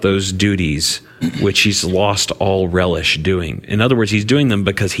carries out those duties, which he's lost all relish doing. In other words, he's doing them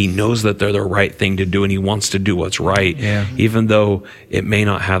because he knows that they're the right thing to do and he wants to do what's right, even though it may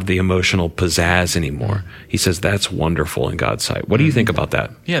not have the emotional pizzazz anymore. He says that's wonderful in God's sight. What do you think about that?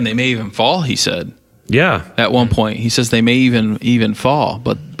 Yeah, and they may even fall, he said. Yeah. At one point, he says they may even fall,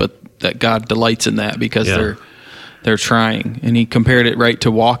 but that God delights in that because they're trying. And he compared it right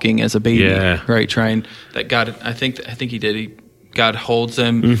to walking as a baby, right? Trying that God. I think he did. God holds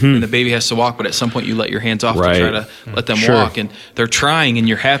them, and the baby has to walk, but at some point you let your hands off to try to let them walk, and they're trying, and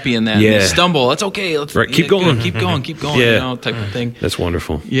you're happy in that. And they stumble. That's okay. Let's keep going, keep going, type of thing. That's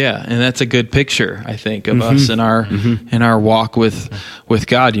wonderful. Yeah, and that's a good picture, I think, of us in our walk with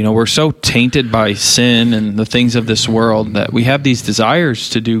God. We're so tainted by sin and the things of this world that we have these desires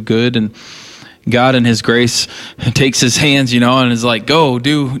to do good, and God in his grace takes his hands, and is like, go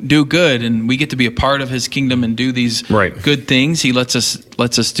do good. And we get to be a part of his kingdom and do these good things. He lets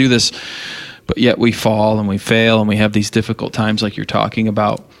us do this, but yet we fall and we fail and we have these difficult times like you're talking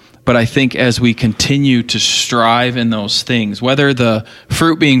about. But I think as we continue to strive in those things, whether the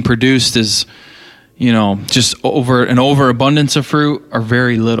fruit being produced is, just over an overabundance of fruit or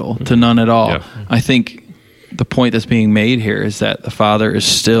very little to none at all. Yeah. I think the point that's being made here is that the Father is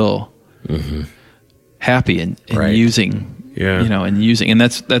still happy in using, and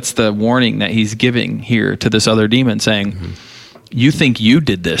that's the warning that he's giving here to this other demon, saying, you think you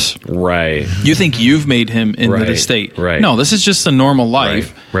did this, right? You think you've made him in this state, right? No, this is just a normal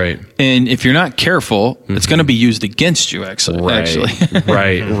life, right? And if you're not careful, it's going to be used against you, actually.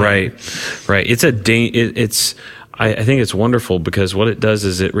 Right. It's I think it's wonderful because what it does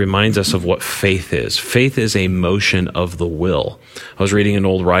is it reminds us of what faith is. Faith is a motion of the will. I was reading an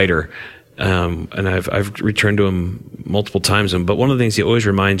old writer, and I've returned to him multiple times, but one of the things he always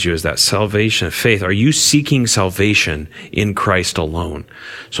reminds you is that salvation, faith. Are you seeking salvation in Christ alone?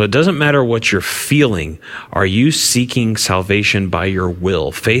 So it doesn't matter what you're feeling. Are you seeking salvation by your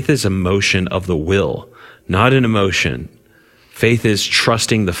will? Faith is a motion of the will, not an emotion. Faith is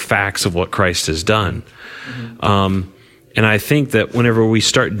trusting the facts of what Christ has done. And I think that whenever we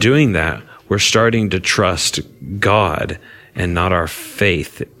start doing that, we're starting to trust God and not our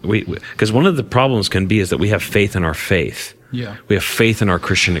faith. Because one of the problems can be is that we have faith in our faith. Yeah. We have faith in our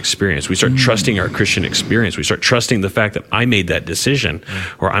Christian experience. We start trusting our Christian experience. We start trusting the fact that I made that decision,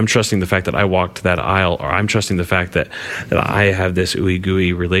 or I'm trusting the fact that I walked that aisle, or I'm trusting the fact that I have this ooey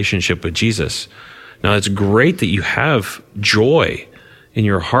gooey relationship with Jesus. Now, it's great that you have joy in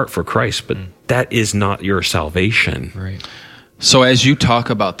your heart for Christ, but that is not your salvation. Right. So as you talk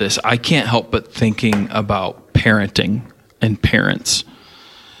about this, I can't help but thinking about parenting and parents.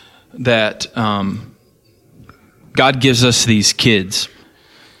 That God gives us these kids,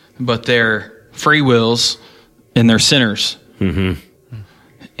 but they're free wills and they're sinners.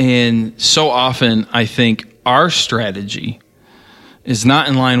 And so often I think our strategy is not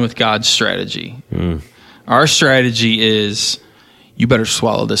in line with God's strategy. Our strategy is, you better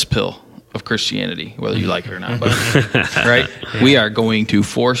swallow this pill, of Christianity, whether you like it or not. But, right? Yeah. We are going to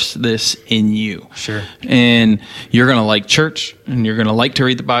force this in you. Sure. And you're going to like church, and you're going to like to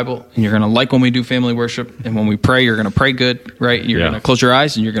read the Bible, and you're going to like when we do family worship, and when we pray, you're going to pray good, right? You're going to close your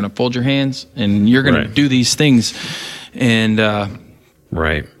eyes, and you're going to fold your hands, and you're going to do these things. And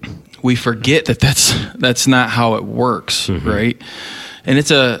we forget that that's not how it works, right? And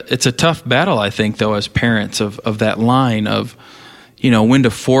it's a tough battle, I think, though, as parents of that line of, when to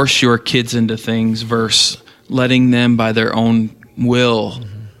force your kids into things versus letting them by their own will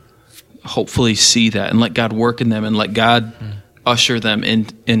hopefully see that and let God work in them and let God usher them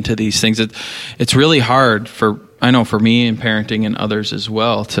into these things. It's really hard for me in parenting and others as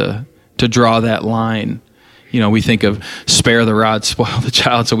well to draw that line. We think of spare the rod, spoil the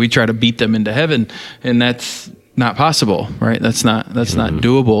child, so we try to beat them into heaven, and that's not possible, right? That's not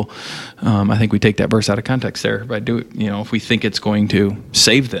doable. I think we take that verse out of context there by if we think it's going to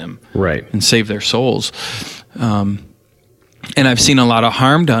save them, right, and save their souls. And I've seen a lot of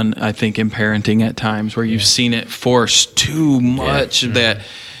harm done, I think, in parenting at times where you've seen it forced too much that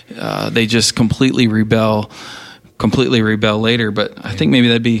they just completely rebel later. But I think maybe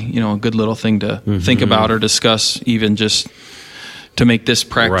that'd be a good little thing to think about or discuss, even just to make this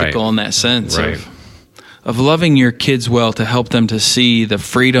practical in that sense of loving your kids well, to help them to see the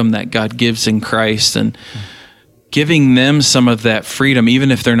freedom that God gives in Christ and giving them some of that freedom, even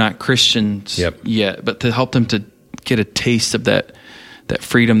if they're not Christians yet, but to help them to get a taste of that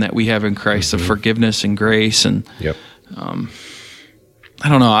freedom that we have in Christ, of forgiveness and grace. And I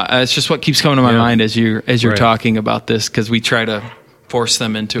don't know. It's just what keeps coming to my mind as you're talking about this, because we try to force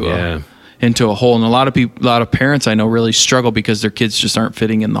them into a hole, and a lot of parents I know really struggle because their kids just aren't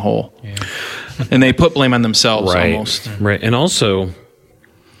fitting in the hole, and they put blame on themselves almost. Right, and also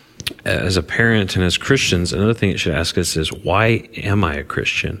as a parent and as Christians, another thing it should ask us is, why am I a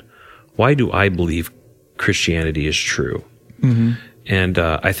Christian? Why do I believe Christianity is true? And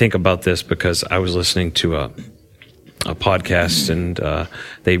I think about this because I was listening to a podcast, and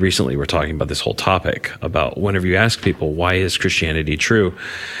they recently were talking about this whole topic about whenever you ask people, why is Christianity true?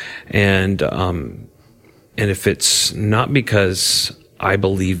 And if it's not because I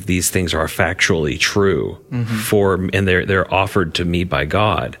believe these things are factually true and they're offered to me by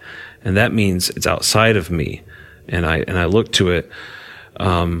God, and that means it's outside of me, and I look to it,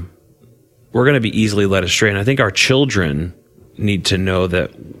 we're going to be easily led astray. And I think our children need to know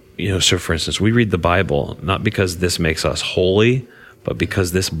that, so for instance, we read the Bible not because this makes us holy, but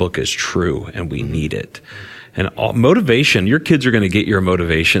because this book is true and we need it. And motivation, your kids are going to get your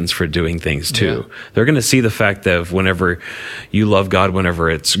motivations for doing things too. Yeah. They're going to see the fact that whenever you love God, whenever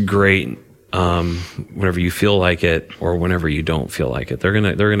it's great, whenever you feel like it, or whenever you don't feel like it, they're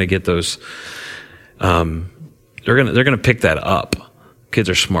going to get those. They're going to pick that up. Kids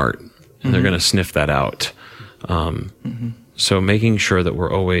are smart, and they're going to sniff that out. So making sure that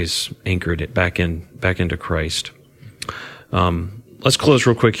we're always anchored back into Christ. Let's close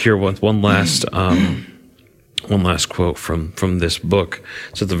real quick here with one last quote from this book.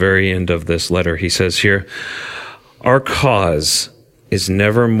 It's at the very end of this letter. He says here, "Our cause is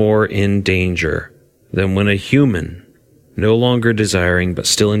never more in danger than when a human, no longer desiring but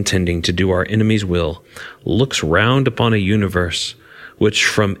still intending to do our enemy's will, looks round upon a universe which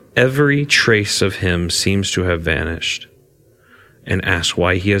from every trace of him seems to have vanished, and asks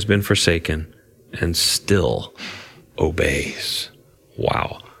why he has been forsaken, and still obeys."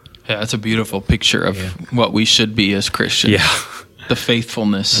 Wow. Yeah, that's a beautiful picture of what we should be as Christians. Yeah. The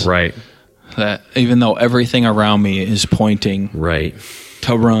faithfulness. Right. That even though everything around me is pointing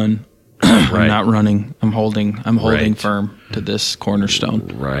to run, I'm not running. I'm holding firm to this cornerstone,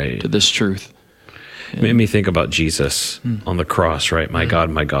 to this truth. It made me think about Jesus on the cross, right? My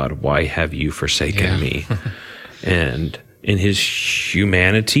God, why have you forsaken me? And in his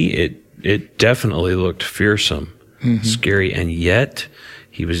humanity, it definitely looked fearsome, scary, and yet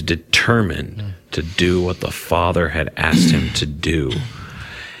he was determined to do what the Father had asked him to do.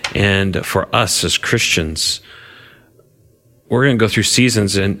 And for us as Christians, we're going to go through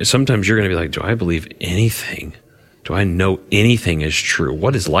seasons, and sometimes you're going to be like, do I believe anything? Do I know anything is true?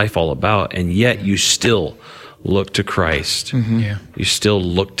 What is life all about? And yet you still look to Christ. You still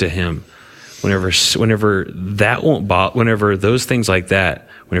look to him. Whenever that won't bother, whenever those things like that,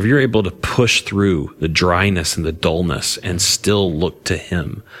 whenever you're able to push through the dryness and the dullness and still look to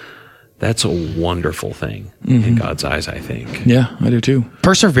him, that's a wonderful thing in God's eyes, I think. Yeah, I do too.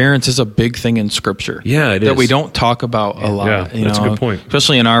 Perseverance is a big thing in Scripture. Yeah, it is. That we don't talk about a lot. Yeah, that's a good point.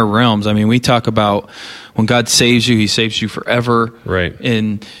 Especially in our realms. I mean, we talk about when God saves you, He saves you forever. Right.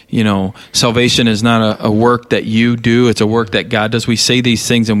 And, salvation is not a work that you do. It's a work that God does. We say these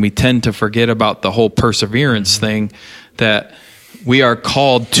things and we tend to forget about the whole perseverance thing, that we are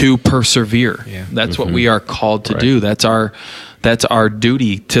called to persevere. Yeah. That's what we are called to do. That's our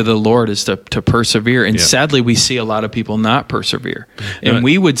duty to the Lord, is to persevere. And sadly, we see a lot of people not persevere. And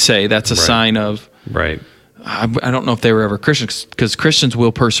we would say that's a sign of, I don't know if they were ever Christians, because Christians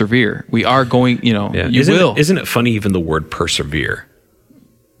will persevere. We are going, you will. Isn't it funny, even the word persevere?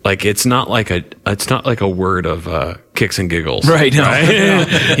 Like it's not like a word of kicks and giggles, right? No. Right?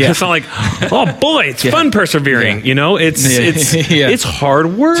 It's not like, oh boy, it's fun persevering. It's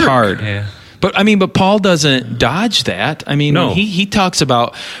hard work. It's hard. But Paul doesn't dodge that. I mean, he talks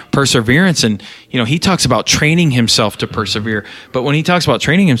about perseverance, and he talks about training himself to persevere. But when he talks about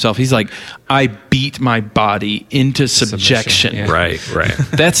training himself, he's like, I beat my body into subjection. Yeah. Right.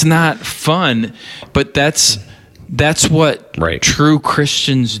 That's not fun, but that's what true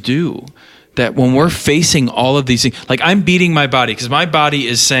Christians do. That when we're facing all of these things, like I'm beating my body because my body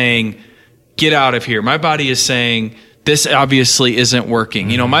is saying, get out of here. My body is saying, this obviously isn't working.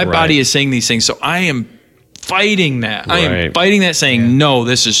 My body is saying these things. So I am fighting that. I am fighting that, saying, no,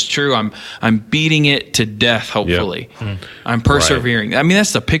 this is true. I'm beating it to death, hopefully. Yep. I'm persevering. I mean,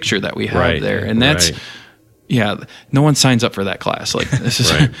 that's the picture that we have there. And that's, no one signs up for that class. Like, this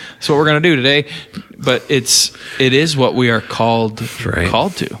is that's what we're going to do today. But it is what we are called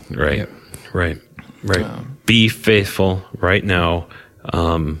to. Right. Be faithful right now.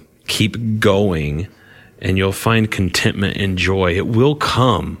 Keep going. And you'll find contentment and joy. It will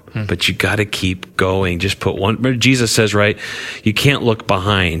come, but you got to keep going. Just put one. Jesus says, you can't look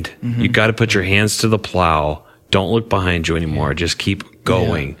behind. You got to put your hands to the plow. Don't look behind you anymore. Just keep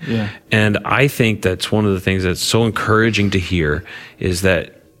going. Yeah. And I think that's one of the things that's so encouraging to hear, is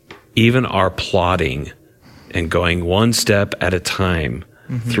that even our plodding and going one step at a time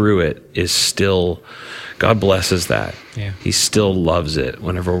through it is still, God blesses that. Yeah. He still loves it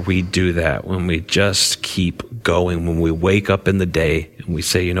whenever we do that, when we just keep going, when we wake up in the day and we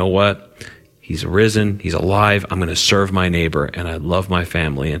say, you know what? He's risen. He's alive. I'm going to serve my neighbor, and I love my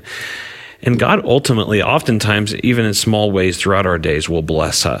family. And God ultimately, oftentimes, even in small ways throughout our days, will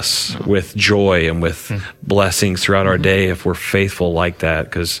bless us with joy and with blessings throughout our day if we're faithful like that,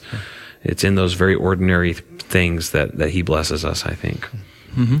 because it's in those very ordinary things that He blesses us, I think,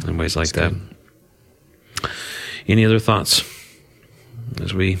 in ways like that. Any other thoughts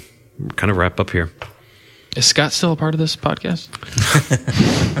as we kind of wrap up here? Is Scott still a part of this podcast?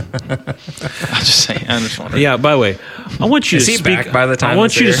 I'll just say, I just wondering. Yeah, by the way, I want you to speak. By the time I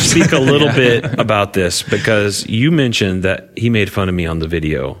want you to speak a little bit about this, because you mentioned that he made fun of me on the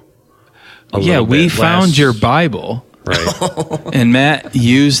video. We found your Bible. Right. And Matt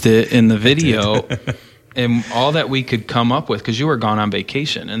used it in the video. And all that we could come up with, because you were gone on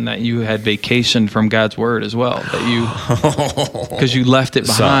vacation, and that you had vacation from God's word as well, that you, because you left it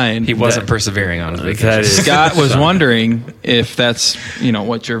behind. So he wasn't persevering on his vacation. Scott was wondering if that's,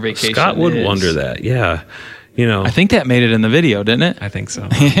 what your vacation Scott would wonder that. Yeah. I think that made it in the video, didn't it? I think so.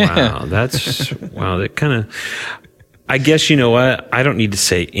 Wow. That kind of, I guess, you know what? I don't need to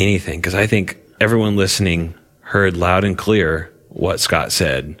say anything, because I think everyone listening heard loud and clear what Scott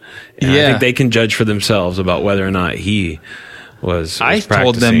said. And I think they can judge for themselves about whether or not he was I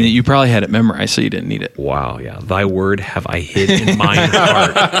told them that you probably had it memorized, so you didn't need it. Wow, yeah. Thy word have I hid in mine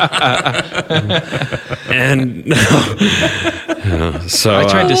heart. And so I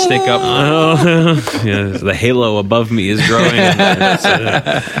tried to stick up. The halo above me is growing.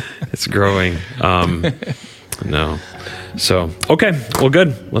 It's growing. No. So, okay. Well,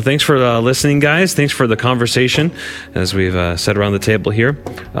 good. Well, thanks for listening, guys. Thanks for the conversation as we've sat around the table here.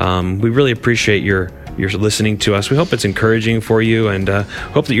 We really appreciate your listening to us. We hope it's encouraging for you, and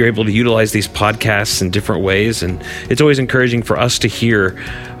hope that you're able to utilize these podcasts in different ways. And it's always encouraging for us to hear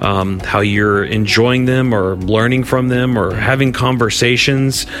how you're enjoying them, or learning from them, or having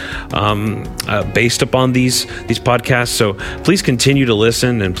conversations based upon these podcasts. So please continue to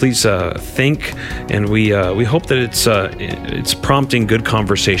listen, and please think. And we hope that it's prompting good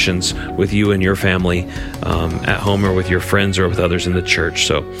conversations with you and your family at home, or with your friends, or with others in the church.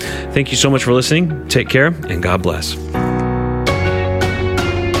 So thank you so much for listening. Take care, and God bless.